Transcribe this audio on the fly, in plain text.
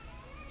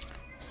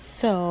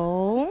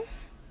So,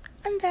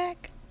 I'm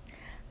back.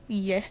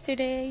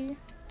 Yesterday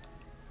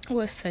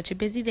was such a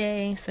busy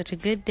day, such a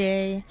good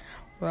day.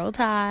 Roll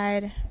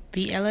Tide,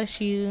 beat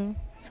LSU.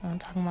 So I'm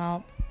talking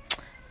about.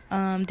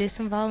 Did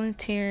some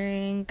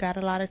volunteering, got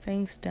a lot of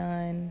things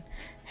done,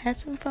 had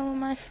some fun with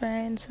my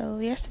friends. So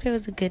yesterday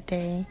was a good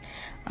day.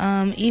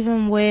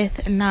 Even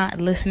with not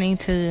listening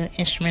to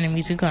instrumental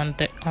music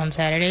on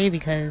Saturday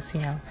because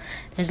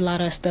there's a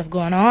lot of stuff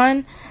going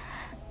on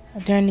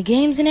during the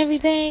games and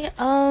everything.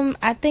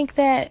 I think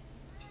that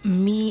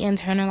me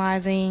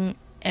internalizing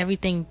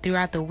everything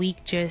throughout the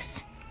week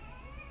just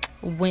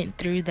went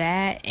through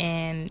that,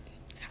 and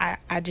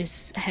I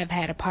just have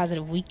had a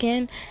positive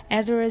weekend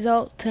as a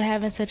result to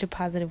having such a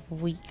positive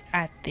week,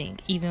 I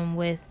think, even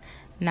with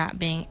not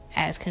being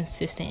as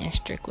consistent and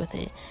strict with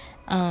it.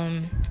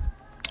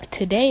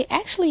 Today,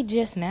 actually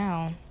just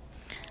now,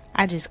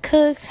 I just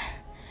cooked,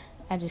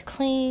 I just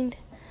cleaned,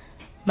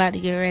 about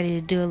to get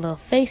ready to do a little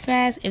face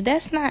mask. If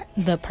that's not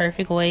the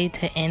perfect way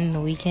to end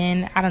the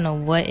weekend, I don't know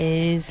what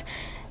is.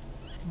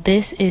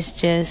 This is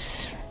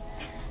just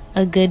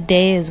a good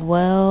day as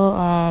well.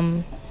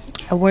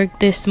 I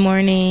worked this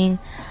morning.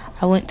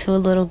 I went to a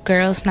little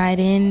girls' night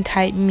in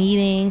type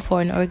meeting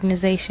for an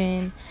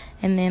organization.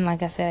 And then,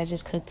 like I said, I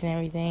just cooked and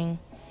everything.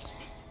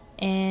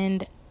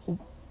 And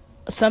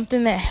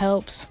something that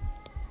helps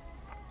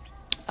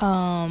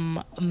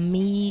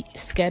me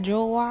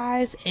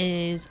schedule-wise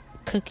is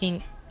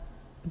cooking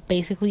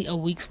basically a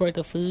week's worth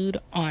of food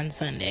on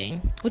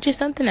Sunday, which is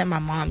something that my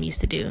mom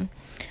used to do.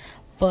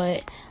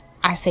 But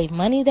I save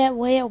money that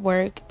way at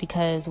work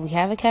because we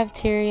have a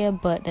cafeteria,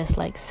 but that's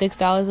like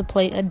 $6 a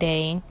plate a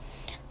day.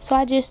 So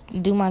I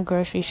just do my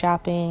grocery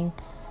shopping,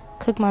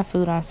 cook my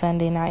food on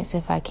Sunday nights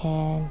if I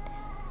can,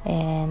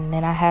 and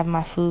then I have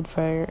my food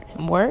for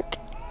work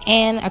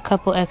and a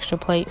couple extra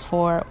plates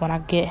for when I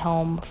get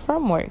home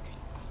from work.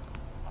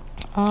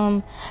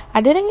 I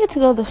didn't get to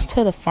go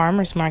to the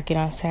farmer's market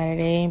on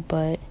Saturday,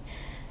 but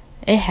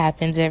it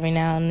happens every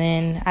now and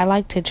then. I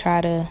like to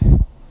try to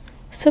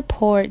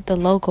support the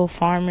local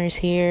farmers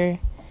here.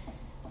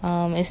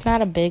 It's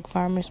not a big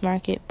farmer's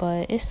market,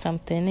 but it's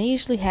something. They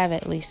usually have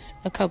at least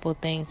a couple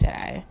things that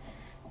I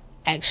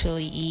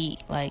actually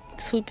eat, like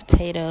sweet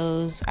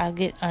potatoes. I'll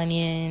get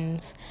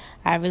onions.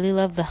 I really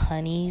love the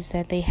honeys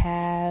that they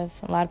have.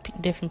 A lot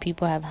of different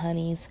people have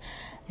honeys.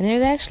 And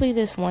there's actually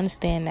this one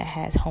stand that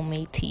has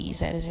homemade teas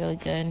that is really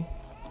good.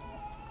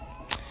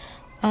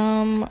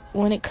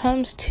 When it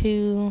comes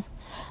to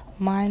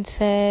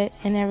mindset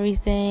and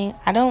everything,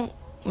 I don't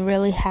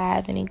really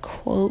have any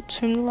quotes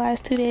from the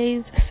last 2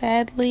 days,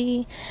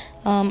 sadly.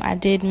 I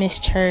did miss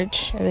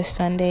church this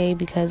Sunday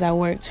because I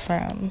worked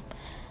from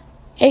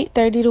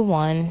 8:30 to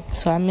 1,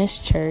 so I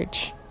missed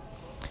church.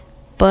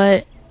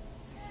 But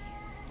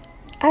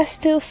I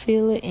still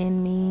feel it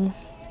in me.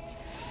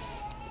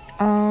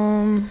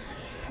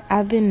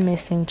 I've been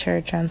missing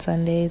church on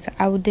Sundays.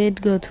 I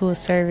did go to a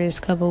service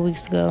a couple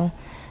weeks ago,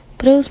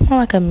 but it was more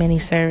like a mini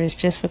service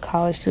just for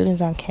college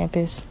students on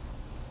campus.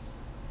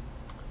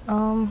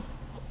 I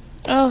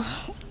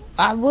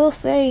will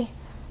say,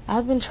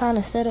 I've been trying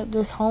to set up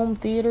this home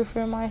theater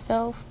for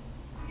myself.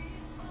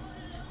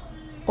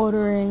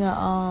 Ordering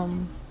a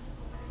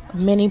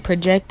mini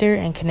projector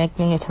and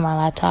connecting it to my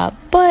laptop,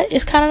 but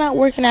it's kind of not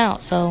working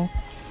out, so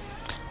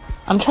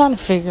I'm trying to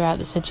figure out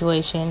the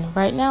situation.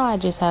 Right now, I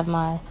just have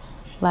my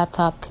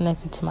laptop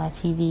connected to my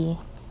TV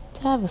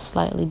to have a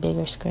slightly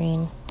bigger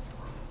screen.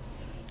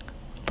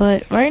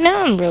 But right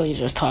now, I'm really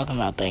just talking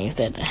about things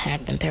that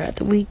happened throughout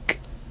the week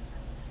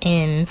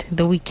and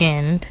the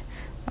weekend.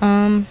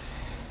 I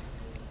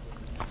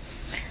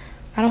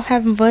don't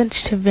have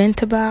much to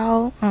vent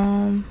about.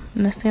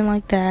 Nothing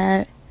like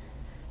that.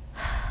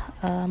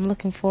 I'm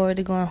looking forward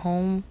to going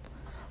home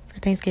for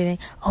Thanksgiving.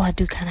 Oh, I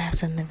do kind of have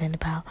something to vent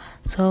about.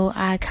 So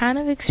I kind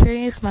of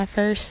experienced my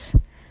first,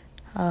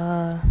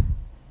 I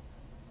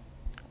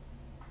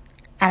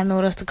don't know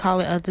what else to call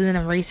it other than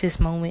a racist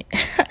moment.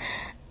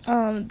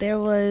 There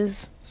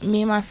was,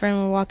 me and my friend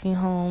were walking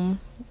home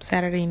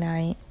Saturday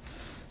night,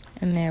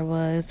 and there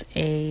was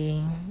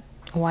a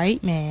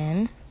white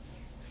man,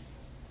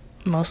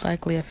 most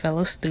likely a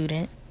fellow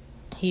student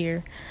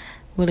here,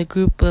 with a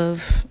group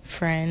of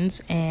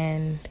friends,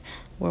 and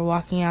we're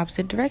walking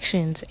opposite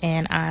directions,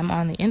 and I'm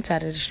on the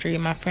inside of the street,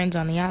 my friend's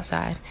on the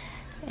outside,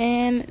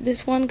 and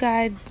this one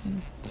guy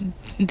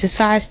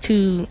decides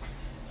to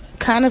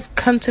kind of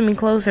come to me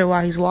closer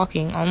while he's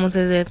walking, almost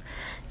as if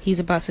he's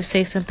about to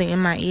say something in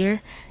my ear,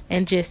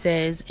 and just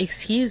says,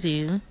 "Excuse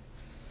you,"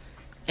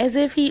 as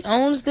if he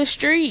owns the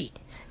street,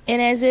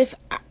 and as if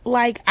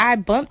like I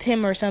bumped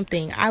him or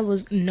something. I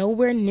was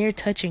nowhere near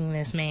touching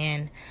this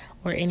man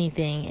or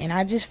anything, and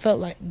I just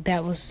felt like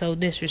that was so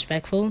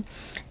disrespectful.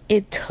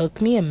 It took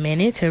me a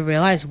minute to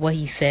realize what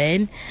he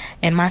said,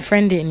 and my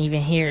friend didn't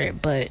even hear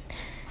it, but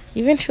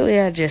eventually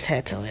I just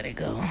had to let it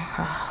go.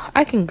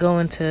 I can go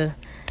into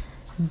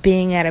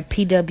being at a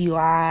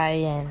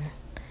PWI and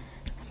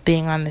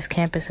being on this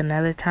campus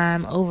another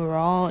time.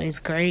 Overall, it's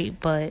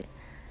great, but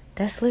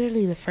that's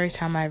literally the first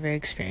time I ever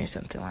experienced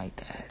something like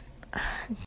that.